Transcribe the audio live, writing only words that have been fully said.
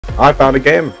I found a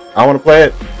game. I want to play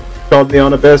it. It's called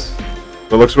Neon Abyss.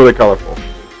 It looks really colorful.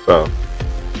 So,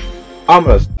 I'm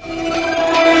gonna.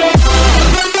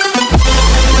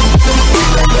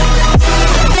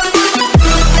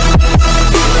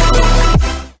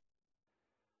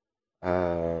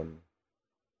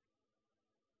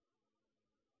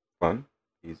 Fun,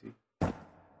 easy. I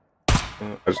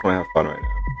just want to have fun right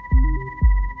now.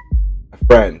 A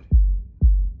friend,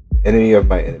 the enemy of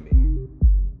my enemy.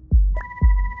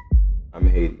 I'm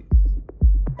Hades.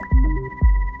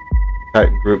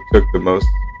 Titan group took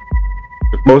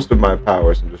most of my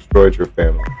powers and destroyed your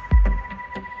family.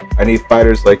 I need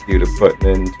fighters like you to put an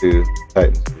end to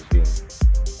Titan's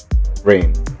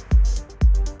reign.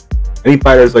 I need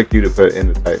fighters like you to put an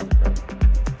end to Titan's reign.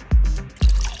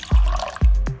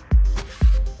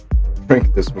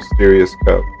 Drink this mysterious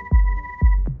cup.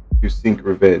 You seek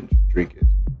revenge, drink it.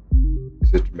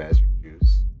 Is it magic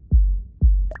juice?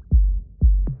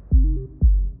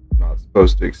 I'm not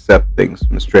supposed to accept things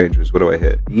from strangers. What do I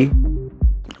hit? E?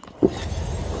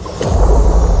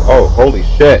 Oh, holy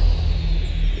shit.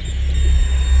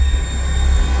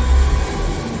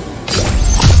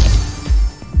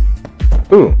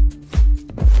 Ooh.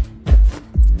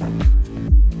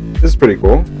 This is pretty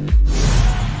cool.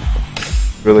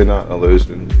 Really not an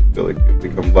illusion. You feel like you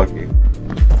become lucky.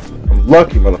 I'm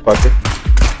lucky, motherfucker.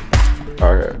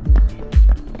 Okay.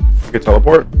 You can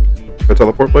teleport? Can I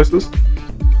teleport places?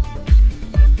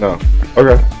 No.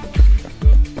 Okay.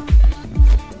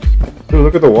 Dude,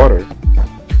 look at the water.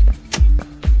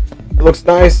 It looks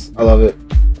nice. I love it.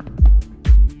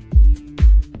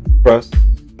 Press.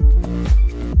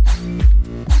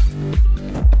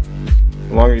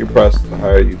 The longer you press, the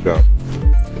higher you jump.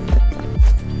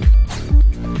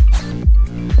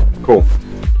 Cool.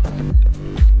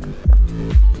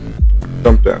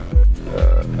 Jump down.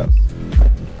 S.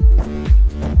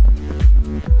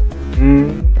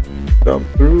 Jump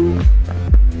through.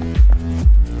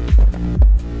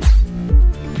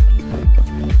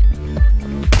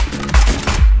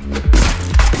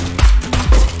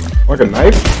 Like a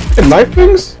knife? You can knife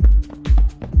things?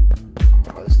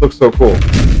 Oh, this looks so cool.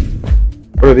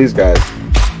 What are these guys?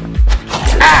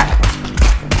 Ah!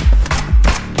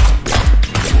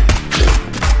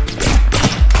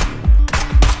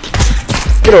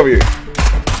 Get over here.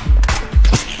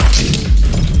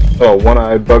 Oh,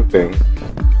 one-eyed bug thing.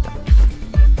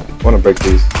 I want to break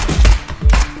these.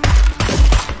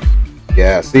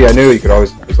 Yeah, see, I knew you could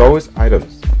always... There's always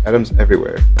items. Items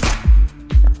everywhere.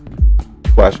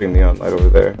 Flashing neon light over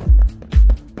there.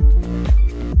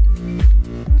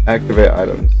 Activate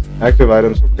items. Active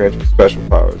items will grant you special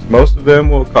powers. Most of them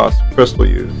will cost crystal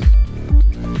use.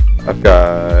 I've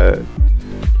got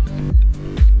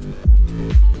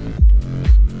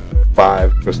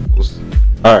 5 crystals.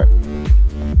 Alright.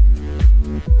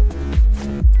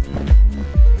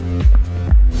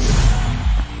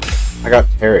 I got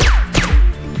Terry.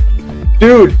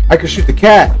 Dude, I could shoot the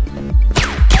cat.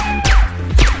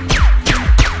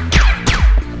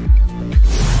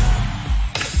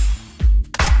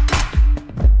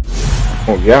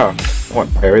 Oh yeah, I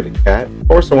want Terry the cat. Of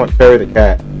course I want Terry the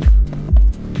cat.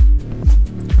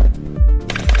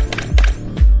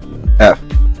 F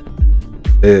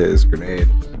is grenade.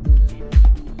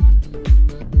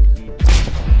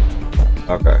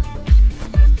 Okay.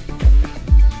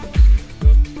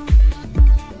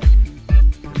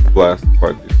 Blast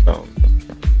quite these stones.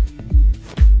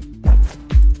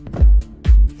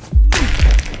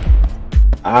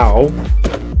 Ow.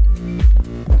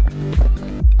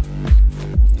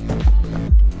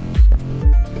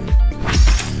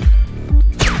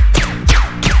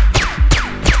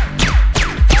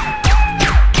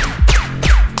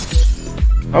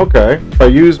 Okay, if I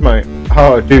use my...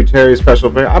 Oh, dude, Terry's special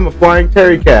ability. I'm a flying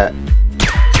Terry cat.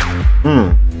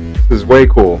 This is way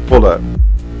cool. Hold up.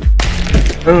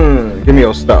 Give me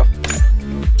your stuff.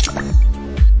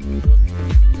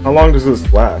 How long does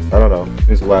this last? I don't know. It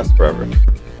needs to last forever.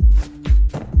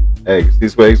 Eggs.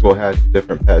 These eggs will hatch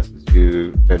different pets as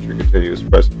you enter your continuous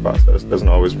pressing process. Doesn't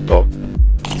always result.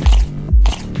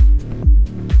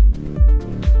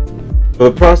 So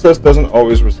the process doesn't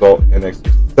always result in a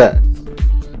success.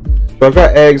 So I've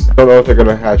got eggs, don't know if they're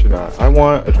gonna hatch or not. I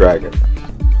want a dragon.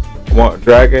 I want a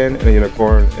dragon and a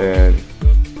unicorn and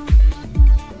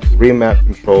remap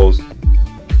controls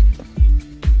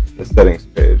the settings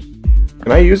page.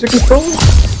 Can I use a controller?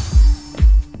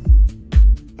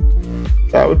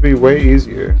 That would be way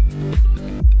easier.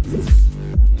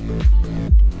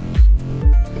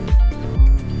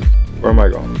 Where am I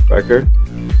going? Back here?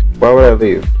 Why would I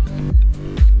leave?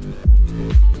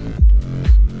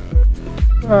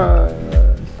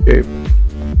 Escape.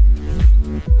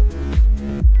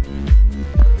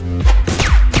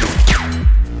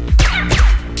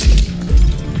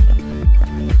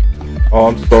 Oh,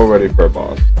 I'm so ready for a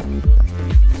boss.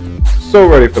 So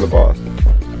ready for the boss.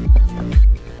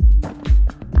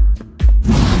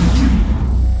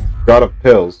 God of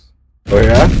pills. Oh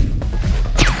yeah?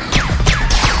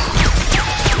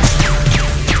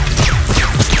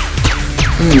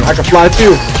 I can fly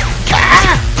too.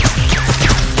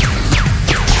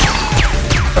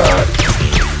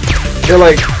 You're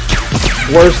like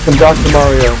worse than Dr.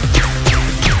 Mario.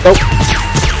 Nope.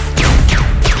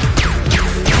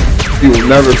 You will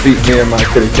never beat me and my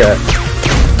kitty cat.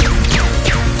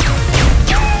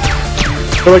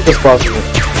 I feel like this boss isn't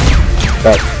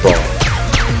that strong.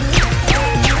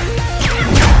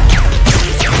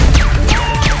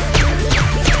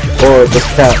 Or this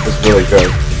cat is really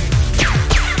good.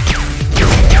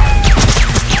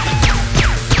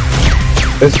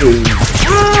 This is...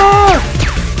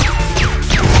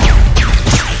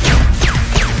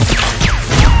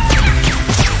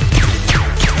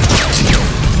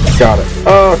 Got it.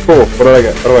 Oh, cool. What did I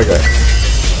get? What do I get?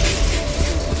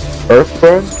 Earth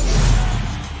bread?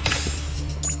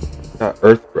 Got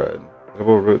earth bread.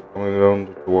 Double root only known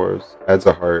to dwarves. Adds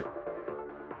a heart.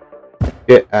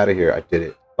 Get out of here. I did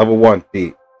it. Level 1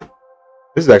 beat.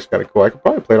 This is actually kind of cool. I could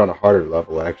probably play it on a harder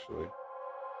level, actually.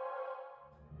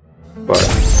 But...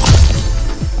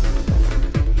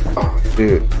 oh,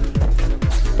 dude.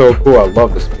 So cool. I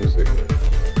love this music.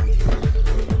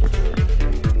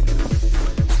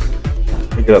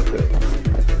 Let me get up there.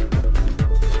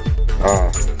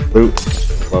 Ah, loot.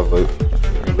 Love loot.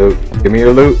 Loot. Give me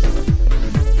your loot.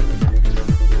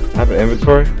 I have an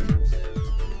inventory?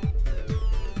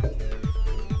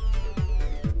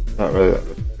 Not really that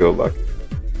much. Feel lucky.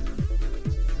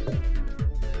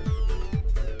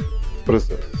 What is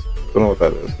this? Don't know what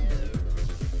that is.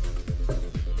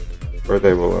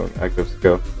 Birthday balloon. Active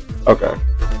skill. Okay.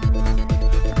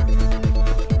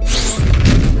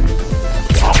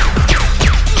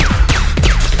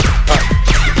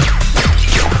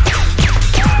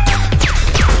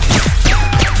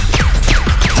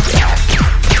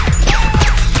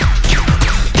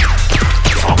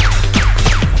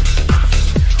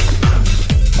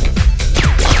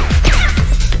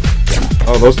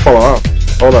 Oh, those fall off.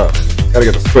 Hold up. Gotta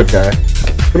get the squid guy.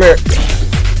 Come here.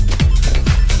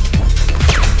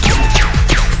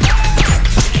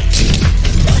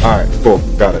 Alright, cool.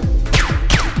 Got it.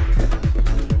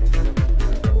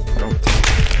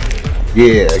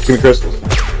 Yeah, give me crystals.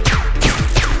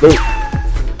 Loot.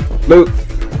 Loot.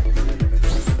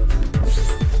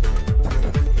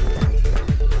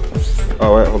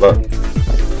 Oh, wait, hold up.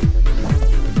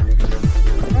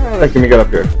 Let me get up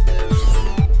here.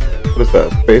 What is that?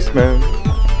 Spaceman?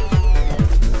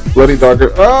 Bloody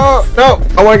Dogger. Oh, no!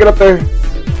 I want to get up there.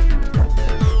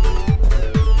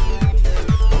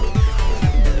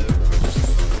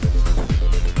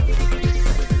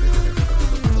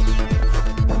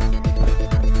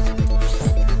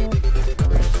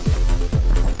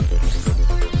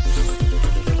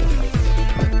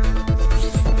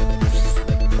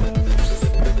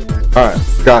 Alright,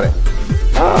 got it.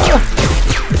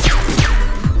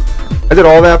 I did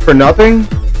all that for nothing?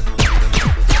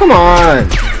 Come on!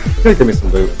 Give me some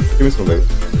loot. Give me some loot.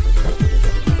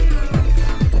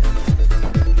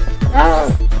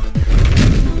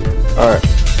 Alright.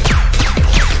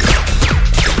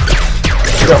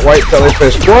 I got white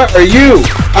jellyfish. What are you?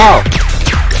 Ow!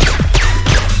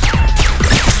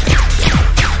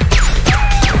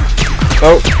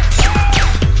 Nope.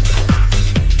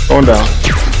 Going down.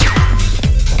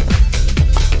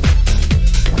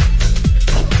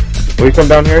 Will you come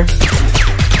down here?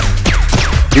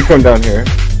 You come down here.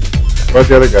 Where's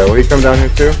the other guy? Will you come down here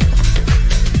too?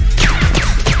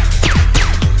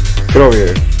 Get over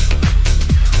here.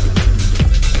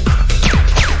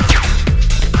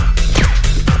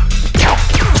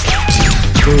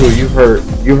 Ooh, you hurt.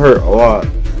 You hurt a lot.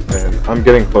 And I'm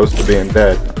getting close to being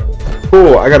dead.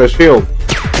 Cool, I got a shield.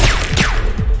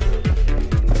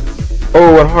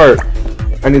 Oh, a heart.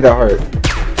 I need that heart.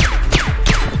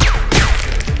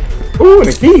 Ooh, and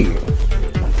a key.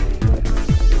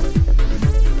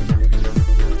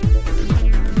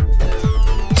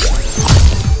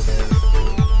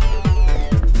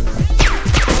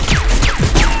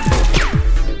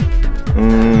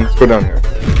 Let's go down here.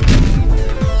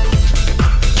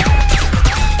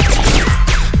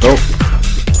 Nope.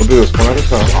 We'll do this one at a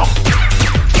time.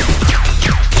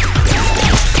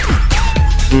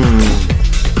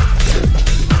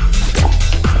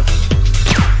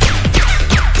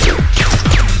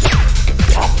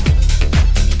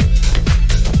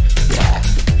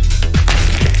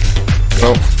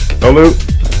 Nope. No loot.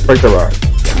 Break the rock.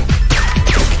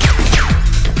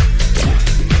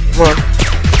 Come on.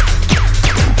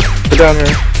 Get down here.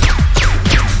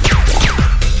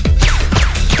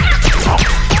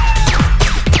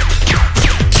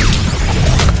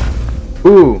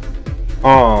 Ooh.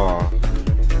 Aw.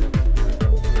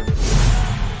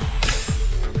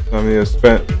 How many have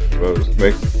spent? Rose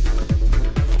makes.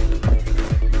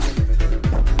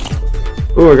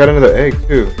 Ooh, I got another egg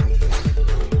too.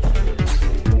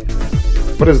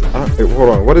 What is? Wait, hold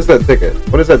on. What is that ticket?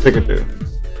 What does that ticket do?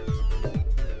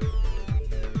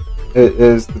 It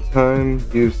is the time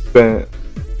you've spent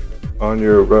on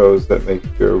your rose that makes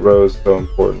your rose so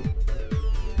important.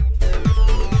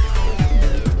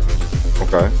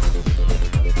 Okay.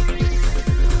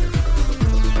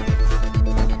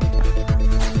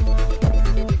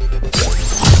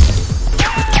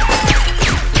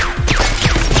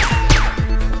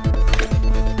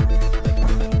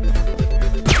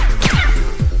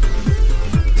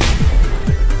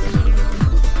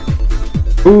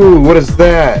 Ooh, what is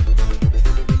that?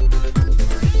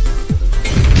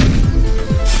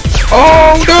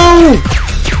 Oh no!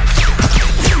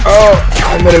 Oh,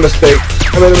 I made a mistake.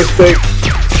 I made a mistake.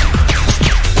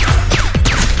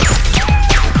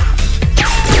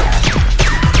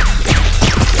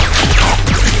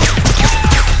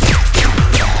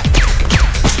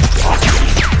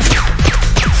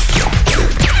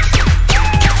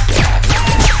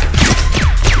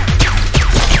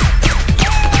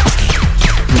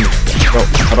 No,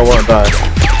 I don't want to die.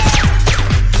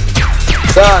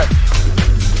 Die!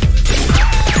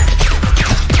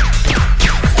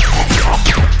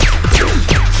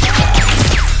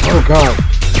 Oh god.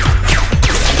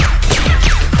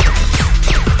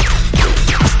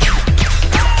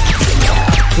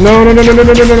 No, no, no, no, no,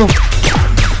 no, no, no, no.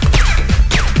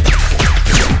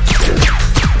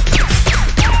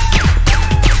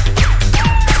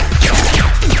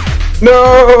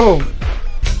 No!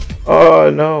 Oh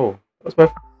no. That's my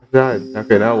died.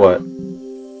 Okay, now what?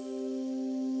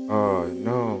 Oh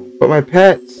no. But my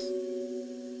pets!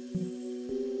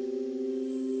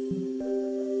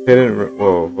 Hidden.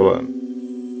 Whoa, hold on.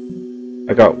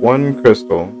 I got one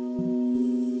crystal.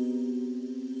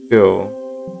 Kill.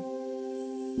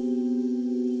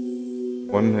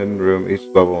 One hidden room, each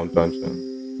level and dungeon.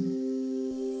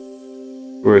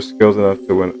 We're skilled enough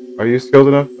to win. Are you skilled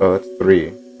enough? Oh, that's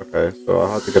 3. Okay, so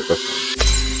I'll have to get this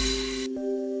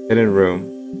one. Hidden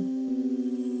room.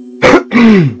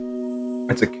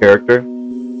 It's a character.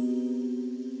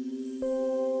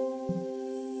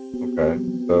 Okay,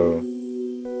 so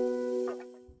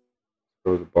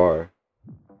go to the bar.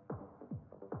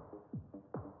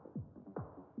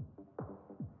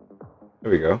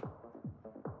 There we go.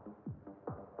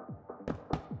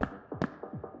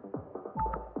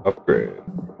 Upgrade.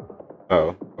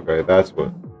 Oh, okay, that's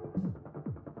what.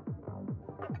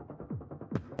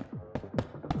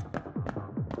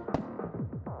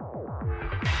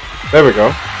 There we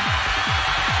go.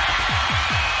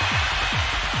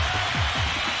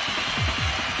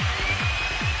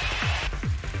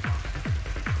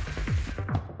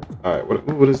 Alright,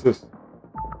 what is this?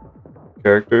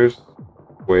 Characters,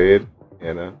 Wade,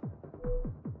 Anna.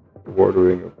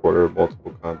 Ordering a quarter of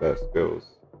multiple combat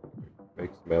skills.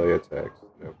 Makes melee attacks,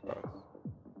 no cost.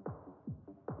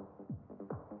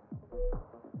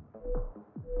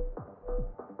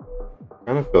 I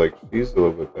kind of feel like she's a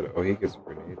little bit better. Oh, he gets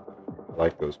grenades. I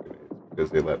like those grenades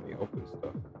because they let me open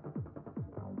stuff.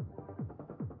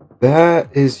 That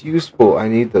is useful. I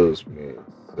need those grenades.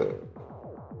 So.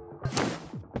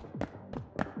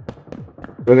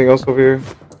 Anything else over here?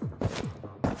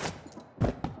 I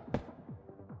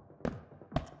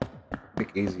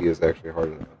think easy is actually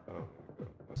hard enough.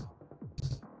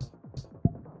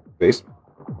 Basement.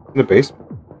 In the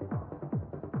basement.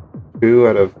 2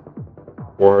 out of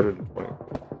 420.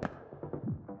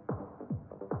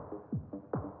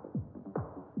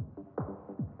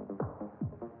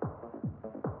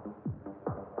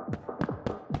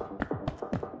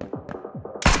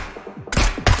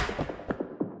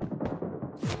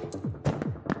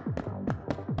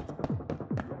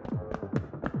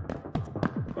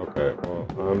 Okay,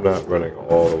 well, I'm not running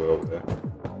all the way over there.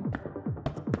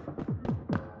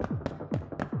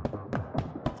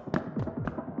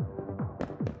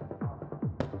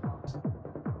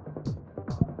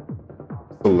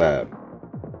 The lab.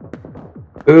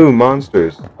 Ooh,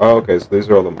 monsters. Oh, okay, so these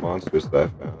are all the monsters that I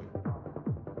found.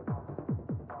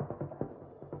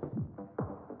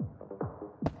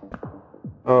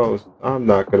 Oh, I'm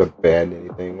not gonna ban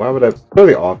anything. Why would I go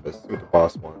to the office? See what the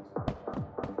boss wants.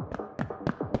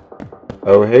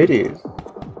 Oh, Hades.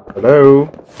 Hello?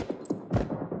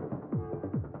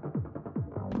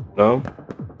 No?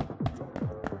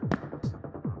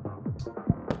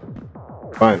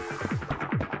 Fine.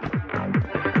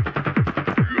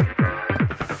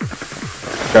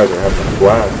 guys are having a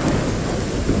blast.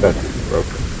 The bench is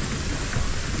broken.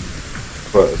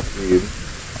 But speed.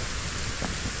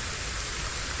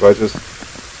 Do I just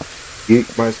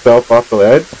eat myself off the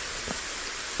ledge?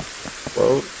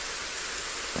 Well,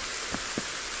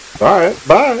 alright,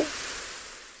 bye.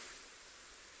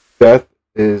 Death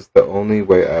is the only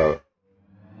way out.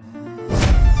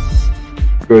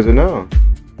 True as a no.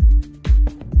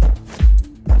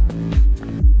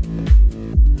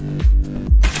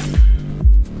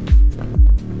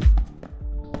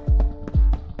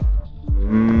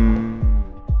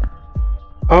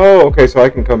 Oh, okay, so I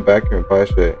can come back here and buy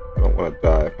shit. I don't want to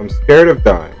die. If I'm scared of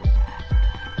dying,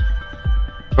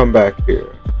 come back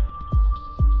here.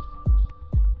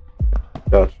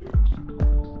 Got you.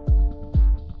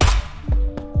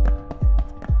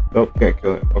 Nope, can't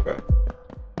kill him. Okay.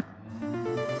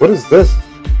 What is this?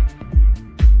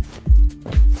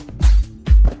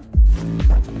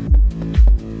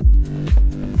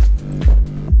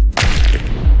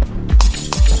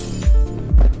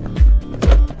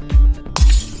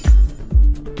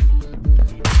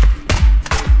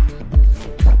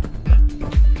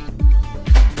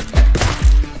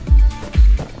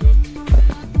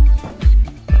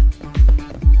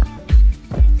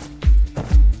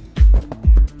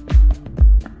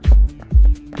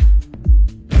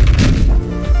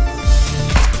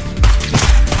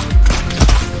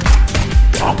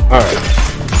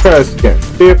 Try this again.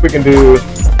 See if we can do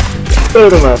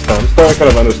better than last time. So I kind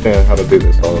of understand how to do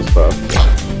this, all this stuff.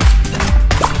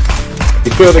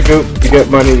 You kill the goop, you get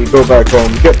money, you go back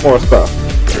home, you get more stuff.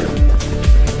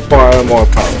 Acquire more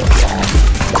power.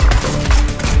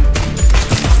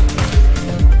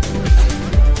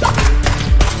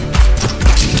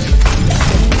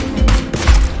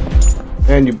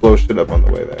 And you blow shit up on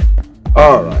the way there.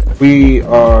 Alright, we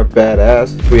are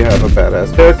badass. We have a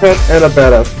badass haircut and a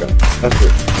badass gun. That's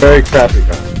it. Very crappy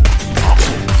gun.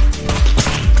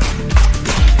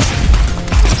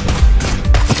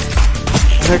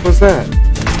 What the heck was that?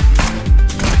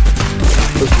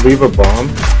 Just leave a bomb?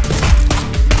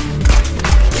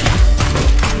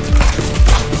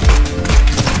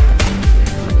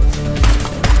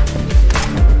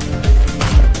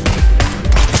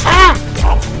 Ah!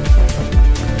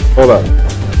 Hold up.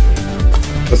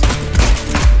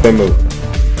 They move.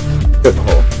 Get the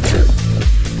hole.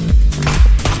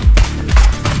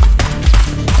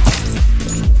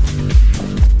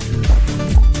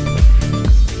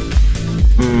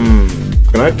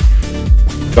 Can I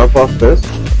jump off this?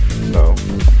 No.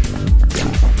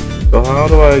 So how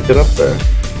do I get up there?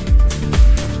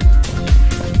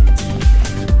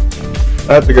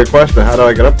 That's a good question. How do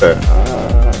I get up there?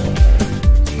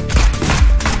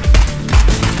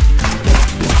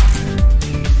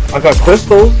 I got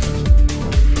crystals.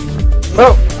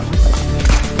 Oh.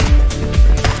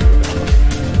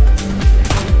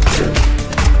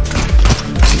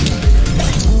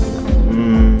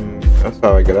 That's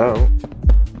how I get out.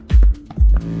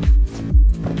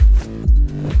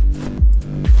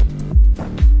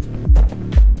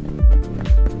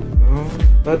 No,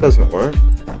 that doesn't work.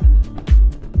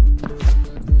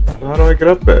 How do I get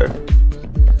up there?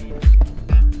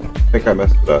 I think I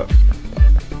messed it up.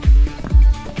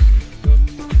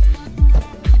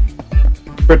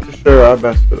 Pretty sure I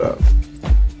messed it up.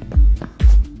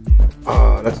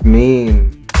 Oh, that's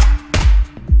mean.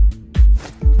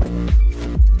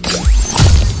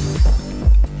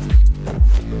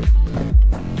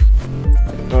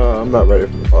 I'm not ready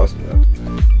for the boss yet.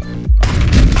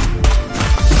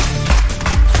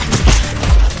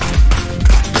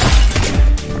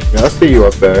 Yeah, I see you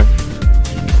up there.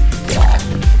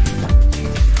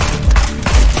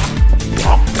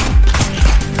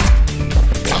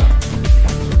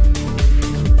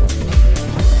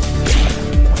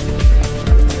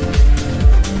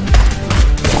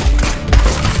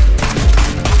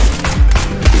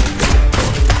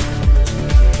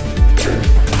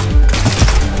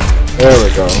 There we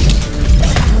go.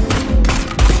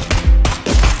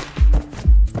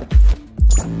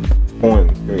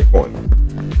 Coins, give me coins.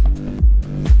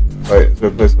 Wait, is there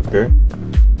a place up here?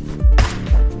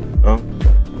 No?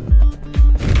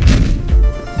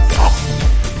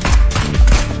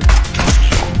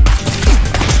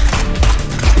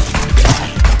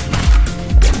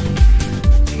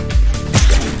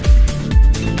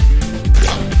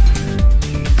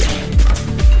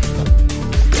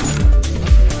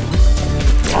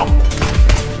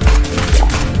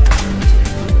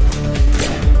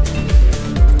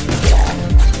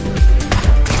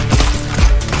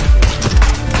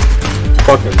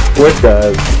 Fucking squid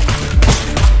guys.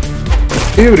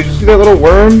 Dude, did you see that little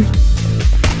worm?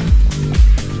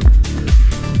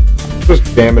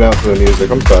 just jamming out to the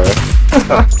music. I'm sorry.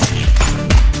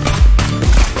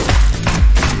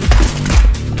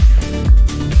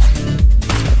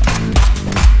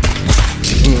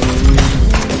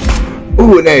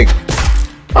 Ooh, an egg.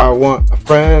 I want a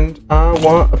friend. I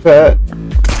want a pet.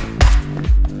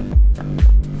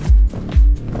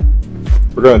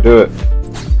 We're gonna do it.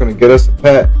 We're gonna get us a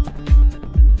pet.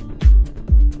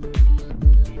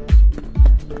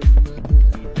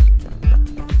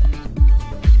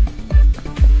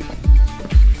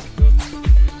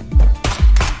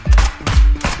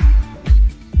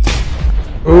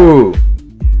 Ooh.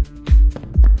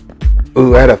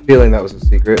 Ooh, I had a feeling that was a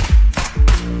secret.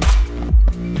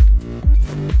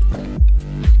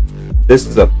 This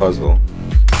is a puzzle.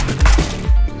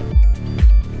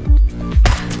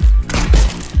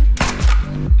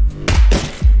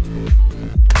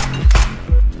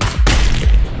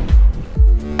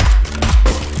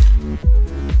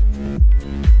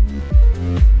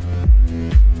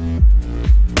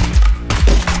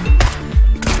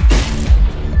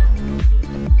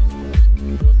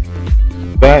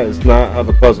 That is not how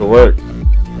the puzzle works.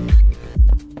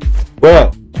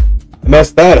 Well, I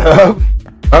messed that up.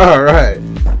 Alright.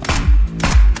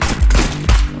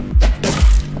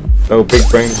 No big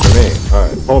brain for me.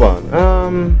 Alright, hold on.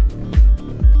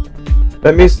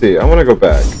 Let me see. I want to go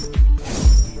back.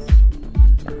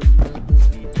 I'm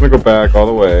going to go back all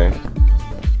the way.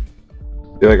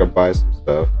 See if I can buy some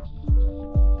stuff.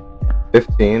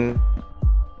 15.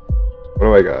 What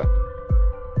do I got?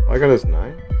 All I got is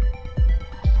 9.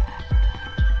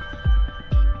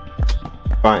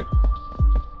 Fine.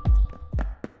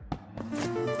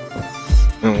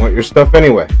 And want your stuff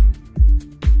anyway.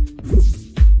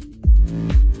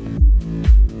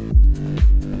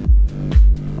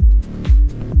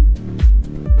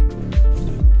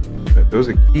 There was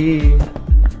a key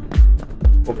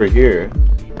over here.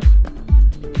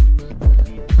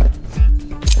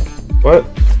 What?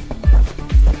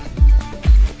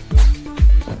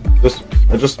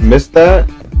 I just missed that?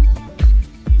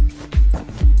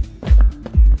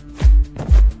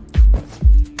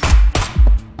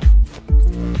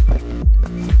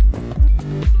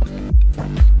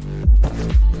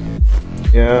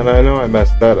 Yeah, and I know I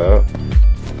messed that up.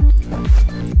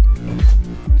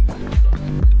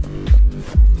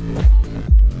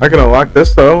 I can unlock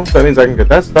this though. That means I can get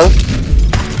that stuff.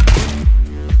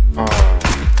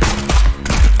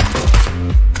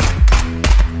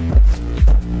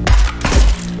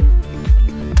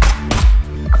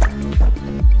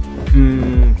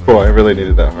 Cool, I really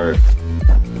needed that heart.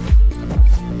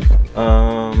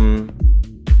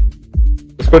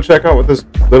 Let's go check out what this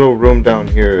little room down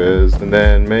here is, and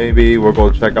then maybe we'll go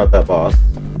check out that boss.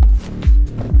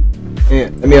 Yeah,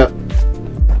 let me up.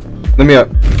 Let me up.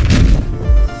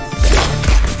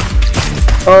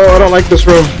 Oh, I don't like this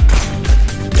room.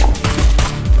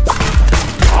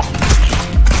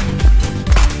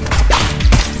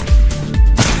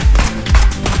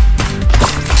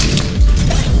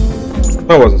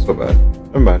 That wasn't so bad.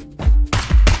 Never mind.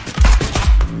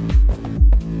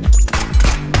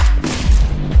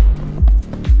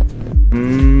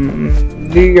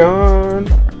 Neon.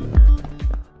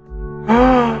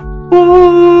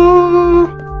 Oh,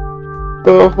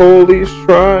 the holy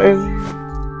shrine.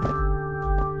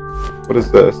 What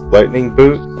is this? Lightning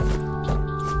boots?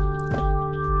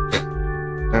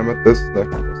 Amethyst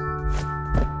necklace.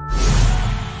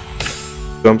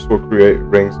 Jumps will create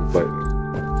rings of lightning.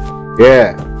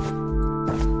 Yeah.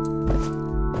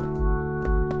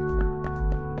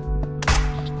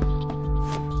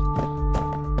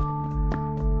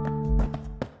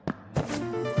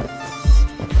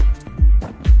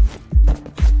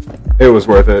 It was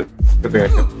worth it. Good thing I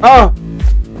can. Oh!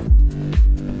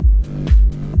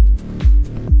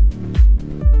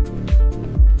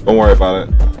 Don't worry about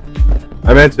it.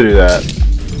 I meant to do that.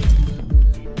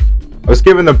 I was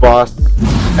giving the boss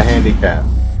a handicap.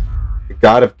 The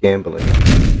god of gambling.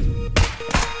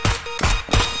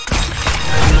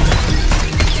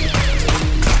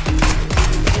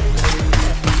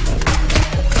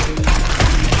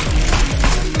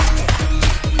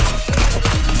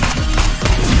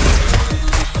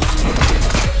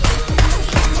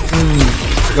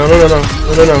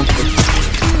 No.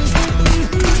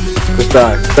 Just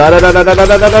die. Die.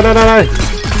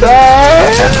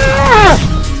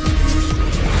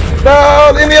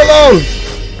 No, leave me alone.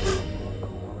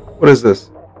 What is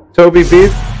this? Toby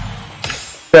beef?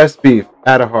 Best beef.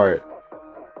 Add a heart.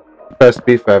 Best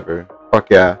beef ever.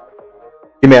 Fuck yeah.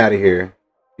 Get me out of here.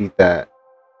 Beat that.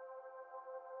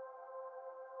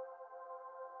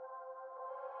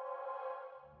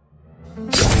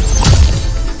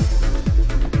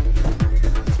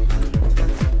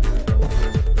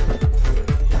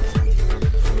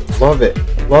 Love it.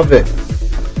 Love it.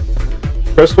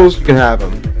 Crystals, you can have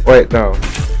them. Wait, no.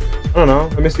 I don't know.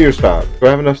 Let me see your shop. Do I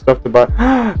have enough stuff to buy?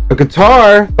 A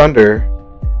guitar! Thunder.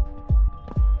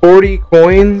 40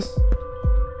 coins?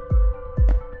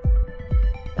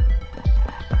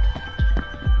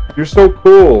 You're so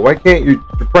cool. Why can't you?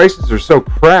 Your prices are so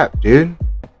crap, dude.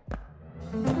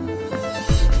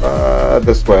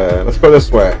 This way. Let's go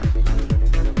this way.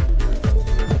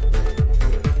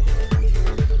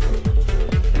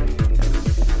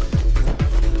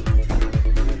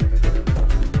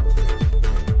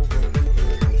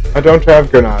 I don't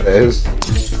have grenades.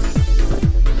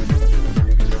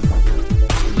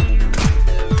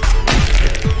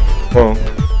 Well.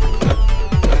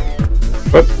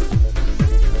 What?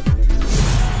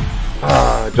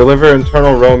 Deliver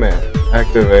internal romance.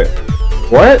 Activate.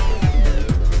 What?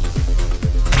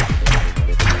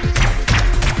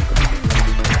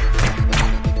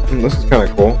 This is kind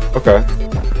of cool. Okay.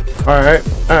 Alright.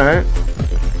 Alright.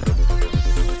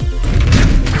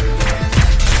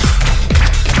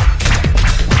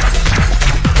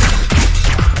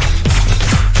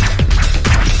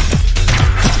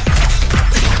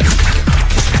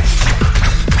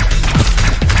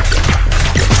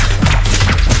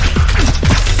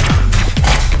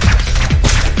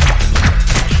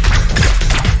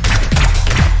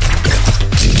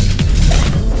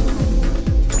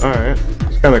 Alright.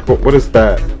 It's kind of cool. What is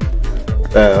that?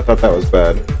 I thought that was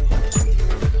bad.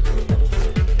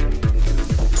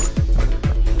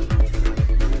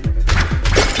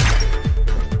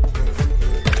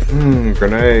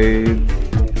 Grenade.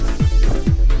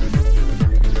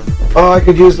 Oh, I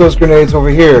could use those grenades over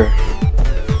here.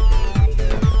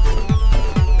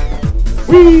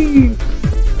 Whee!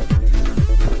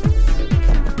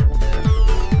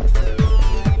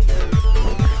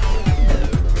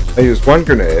 I used one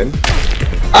grenade.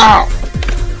 Ow!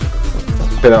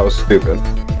 Okay, that was stupid.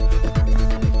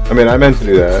 I mean, I meant to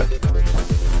do that.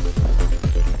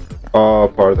 All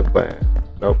part of the plan.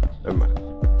 Nope, never mind.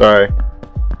 Sorry.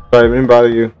 Sorry, I didn't bother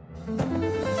you.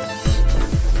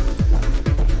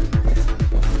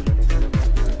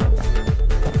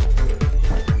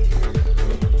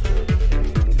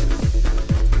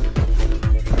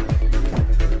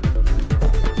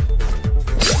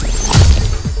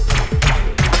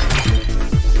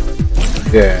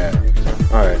 Yeah.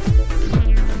 Alright.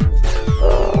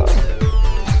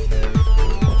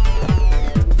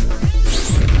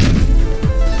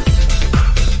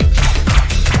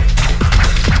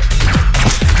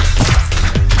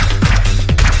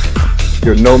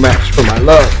 You're no match for my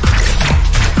love.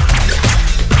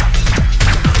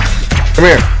 Come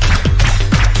here.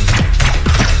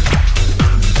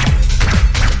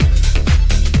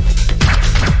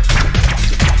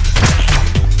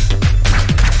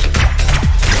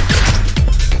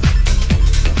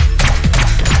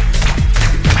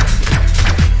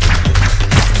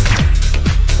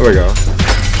 There we go.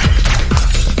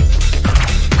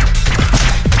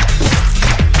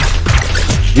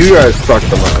 You guys suck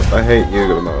the most. I hate you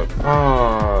the most.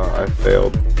 Ah, I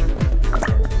failed.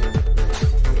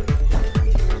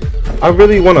 I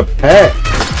really want a pet.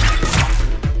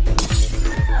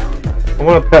 I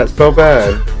want a pet so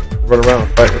bad. Run around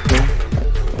and fight with me.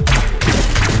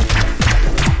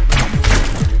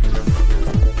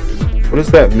 What is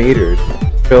that meter? It's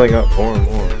filling up more and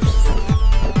more.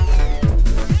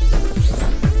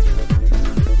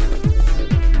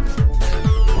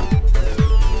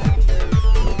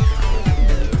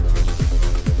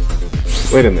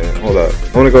 Wait a minute, hold up.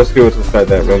 I wanna go see what's inside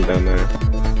that room down there.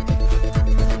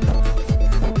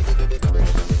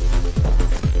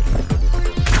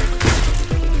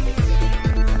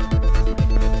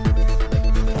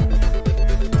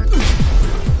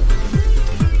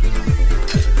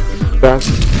 That's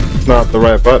not the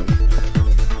right button.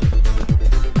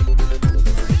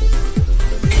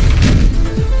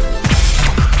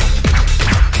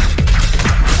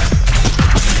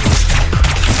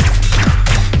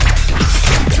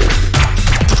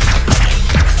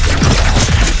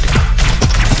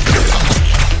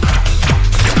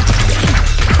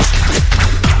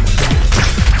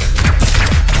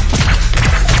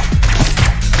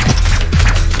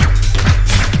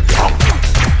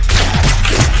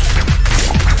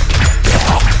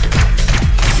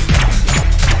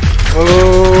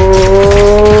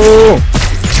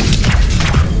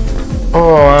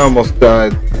 Oh, I almost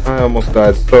died. I almost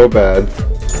died so bad.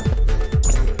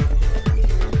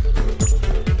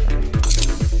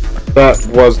 That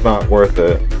was not worth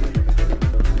it.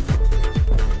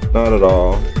 Not at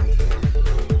all.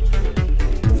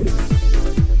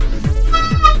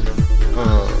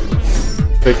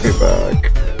 Take me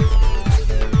back.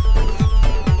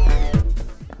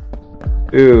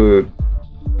 Dude,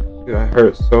 that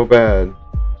hurts so bad.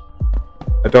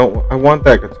 I want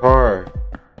that guitar.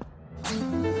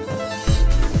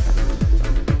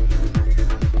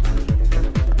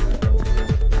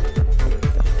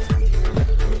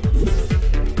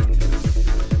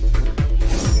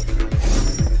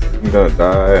 I'm gonna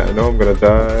die. I know I'm gonna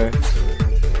die.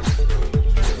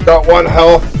 Got 1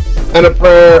 health and a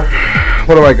prayer.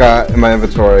 What do I got in my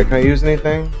inventory? Can I use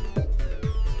anything?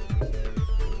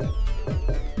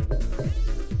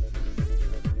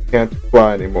 Can't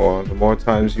fly anymore. The more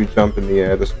times you jump in the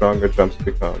air, the stronger jumps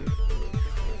become.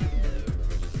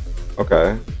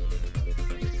 Okay.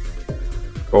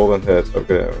 Golden hits.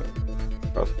 Okay.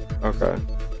 Okay.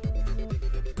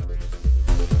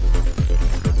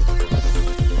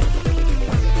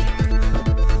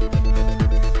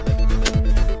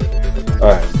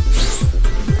 Alright.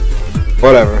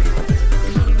 Whatever.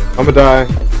 I'ma die.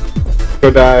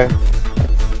 Go die.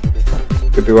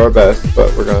 Could do our best,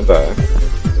 but we're gonna die.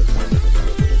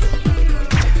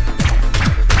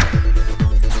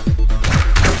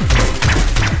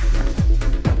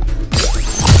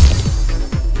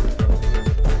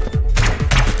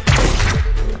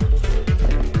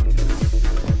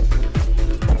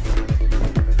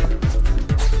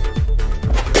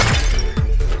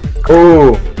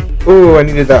 Ooh. Ooh, I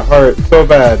needed that heart so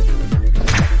bad.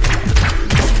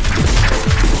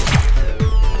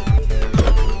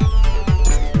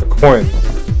 The coin.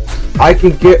 I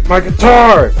can get my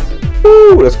guitar!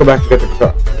 Woo! Let's go back to get the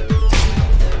guitar.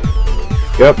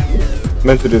 Yep.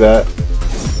 Meant to do that.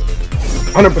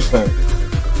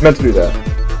 100%. Meant to do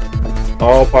that.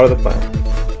 All part of the plan.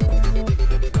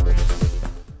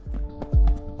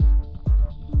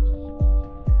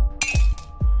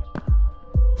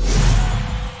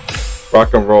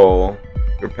 Rock and roll.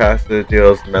 Your passive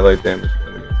deals melee damage to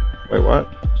enemies. Wait, what?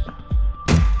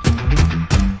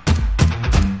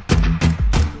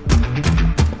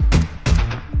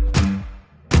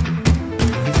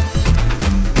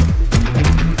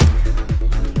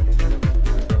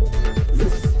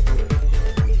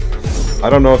 I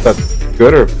don't know if that's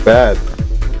good or bad.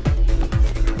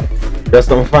 Guess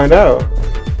I'm gonna find out.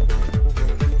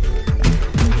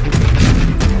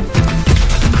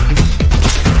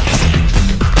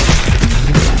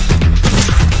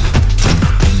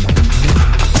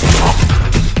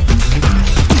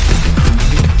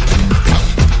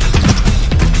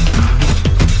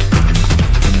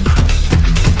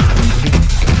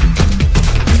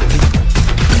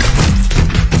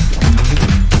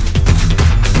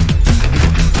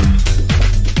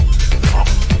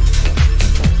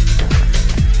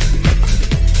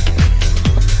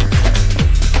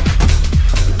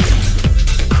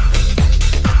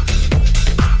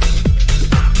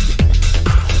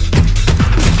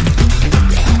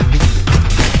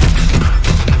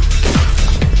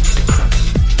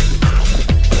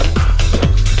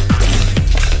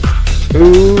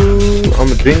 Ooh,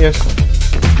 I'm a genius.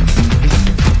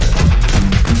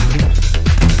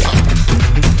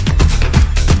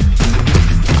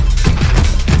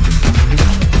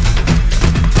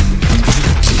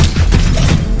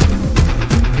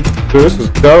 Dude, this is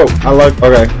dope. I like,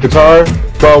 okay, guitar,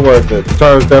 well worth it.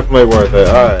 Guitar is definitely worth it.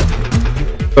 Alright.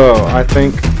 So, I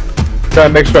think, gotta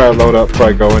make sure I load up before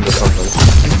I go into something.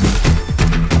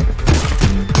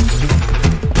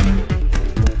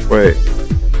 Wait.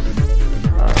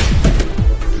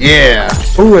 Yeah!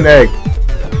 Ooh, an egg.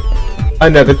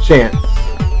 Another chance.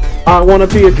 I wanna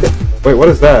be a... Wait, what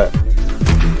is that?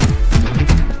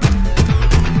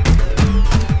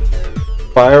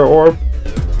 Fire orb?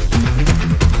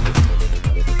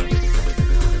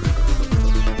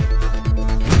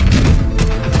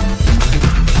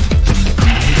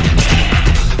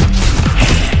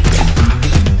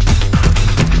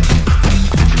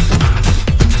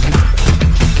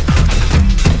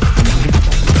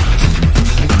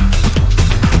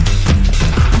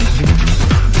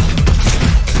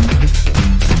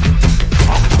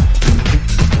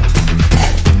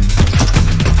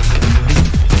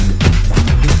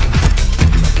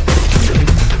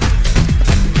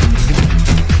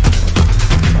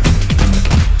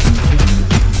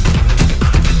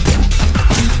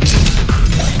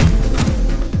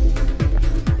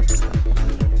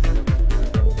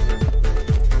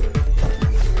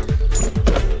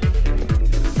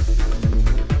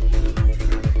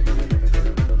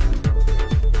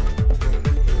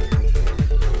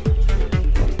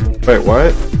 Wait,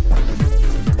 what?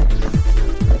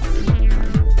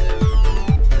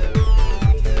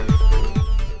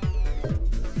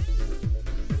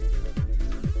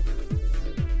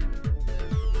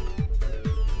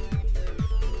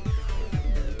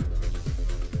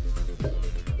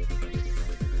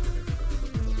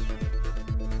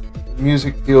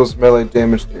 Music deals melee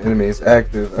damage to enemies.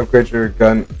 Active. Upgrade your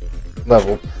gun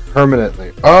level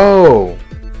permanently. Oh!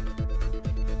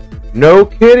 No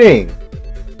kidding!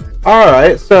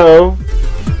 Alright, so...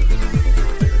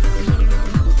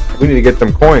 we need to get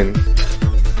them coins.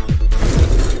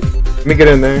 Let me get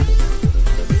in there.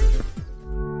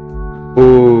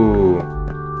 Ooh.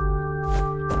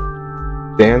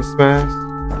 Dance Mask?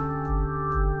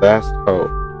 Last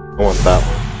Hope. I want that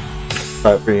one.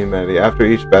 Fight for humanity. After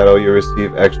each battle, you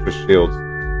receive extra shields.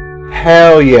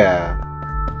 Hell yeah!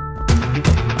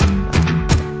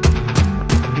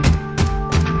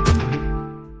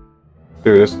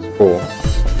 Dude, this is cool.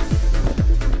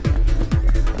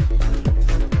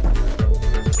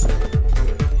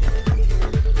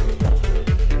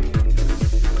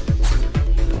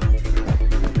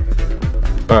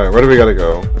 Alright, where do we gotta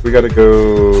go? We gotta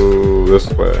go this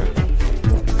way.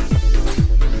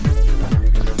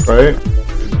 Right?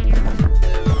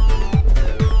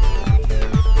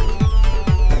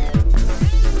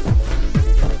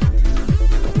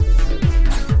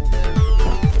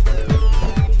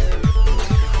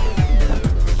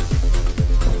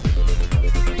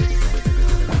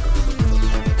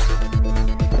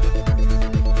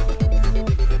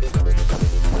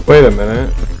 Wait a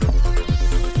minute.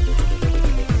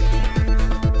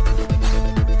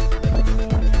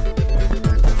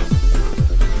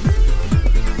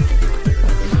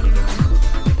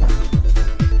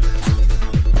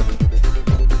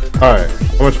 Alright,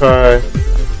 I'm gonna try.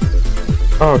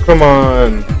 Oh, come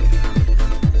on.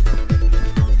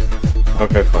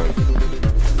 Okay, fine.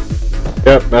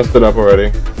 Yep, messed it up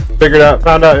already. Figured out,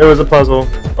 found out it was a puzzle.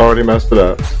 Already messed it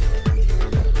up.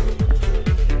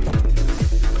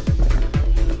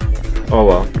 Oh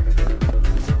well.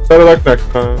 Better luck next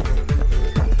time.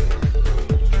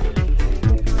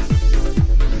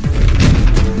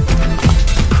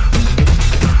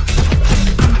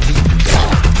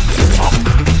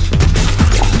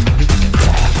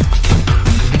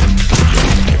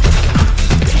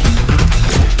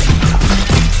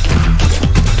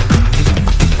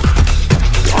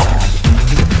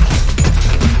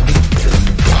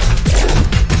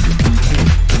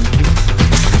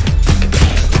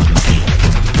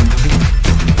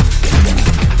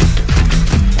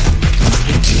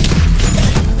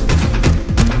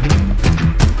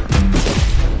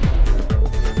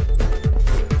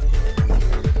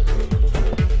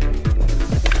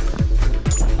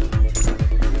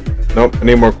 Nope, I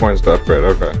need more coins to upgrade,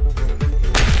 okay.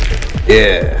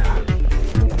 Yeah.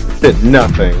 Did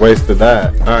nothing, wasted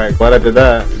that. Alright, glad I did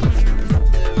that.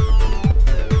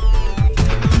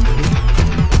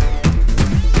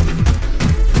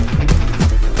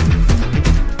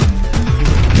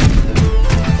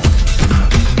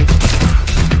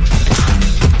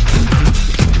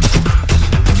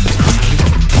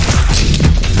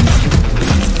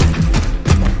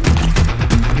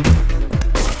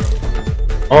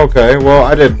 Okay, well,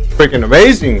 I did freaking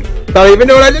amazing. Without even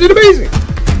knowing I did amazing.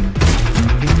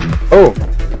 Oh.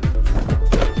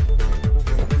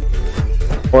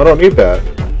 Well, I don't need that.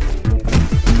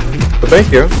 But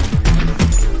thank you.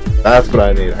 That's what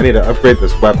I need. I need to upgrade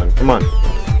this weapon. Come on.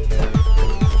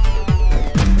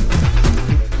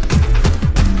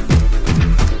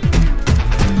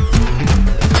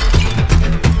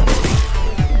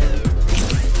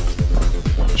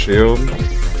 Shield.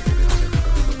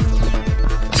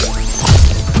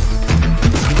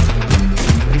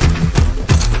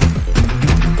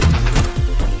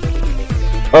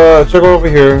 Check over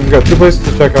here. We got 2 places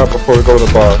to check out before we go to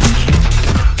the bar.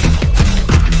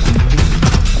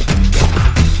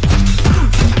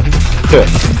 Shit.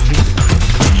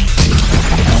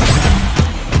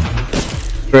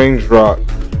 Strange rock.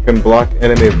 Can block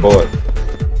enemy bullets.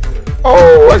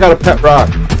 Oh, I got a pet rock.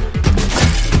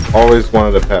 Always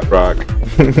wanted a pet rock.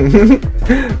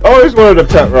 Always wanted a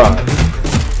pet rock.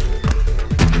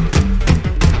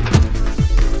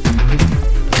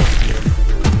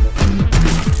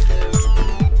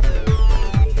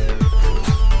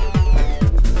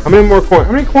 How many more coins?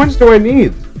 How many coins do I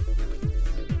need?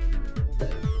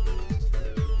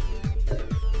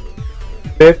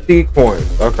 50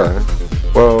 coins. Okay.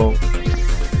 Well,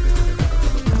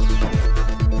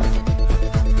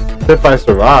 if I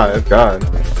survive, God.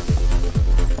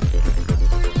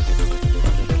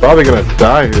 Probably gonna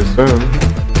die here soon.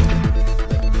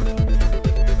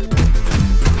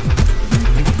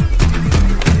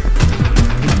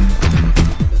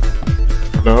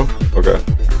 No? Okay.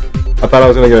 I thought I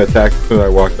was gonna get attacked as soon as I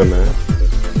walked in there.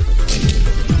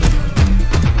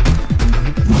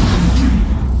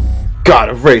 God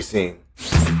of racing.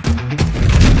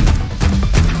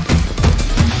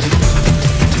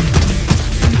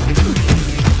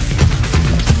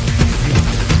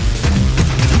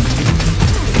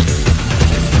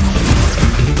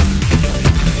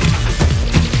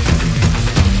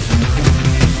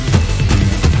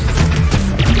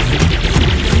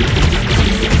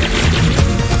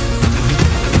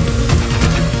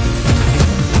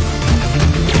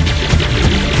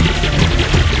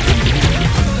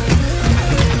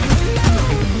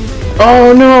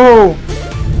 Oh no!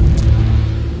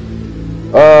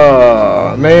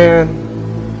 Oh man.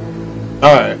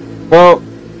 Alright, well,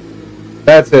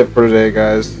 that's it for today,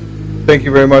 guys. Thank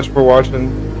you very much for watching.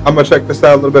 I'm gonna check this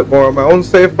out a little bit more on my own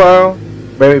save file.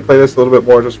 Maybe play this a little bit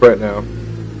more just right now.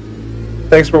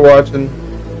 Thanks for watching.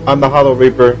 I'm the Hollow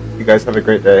Reaper. You guys have a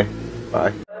great day.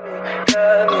 Bye.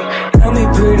 Tell me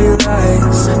pretty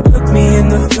lies, look me in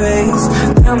the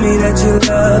face. Tell me that you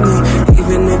love me,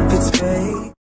 even if it's fake.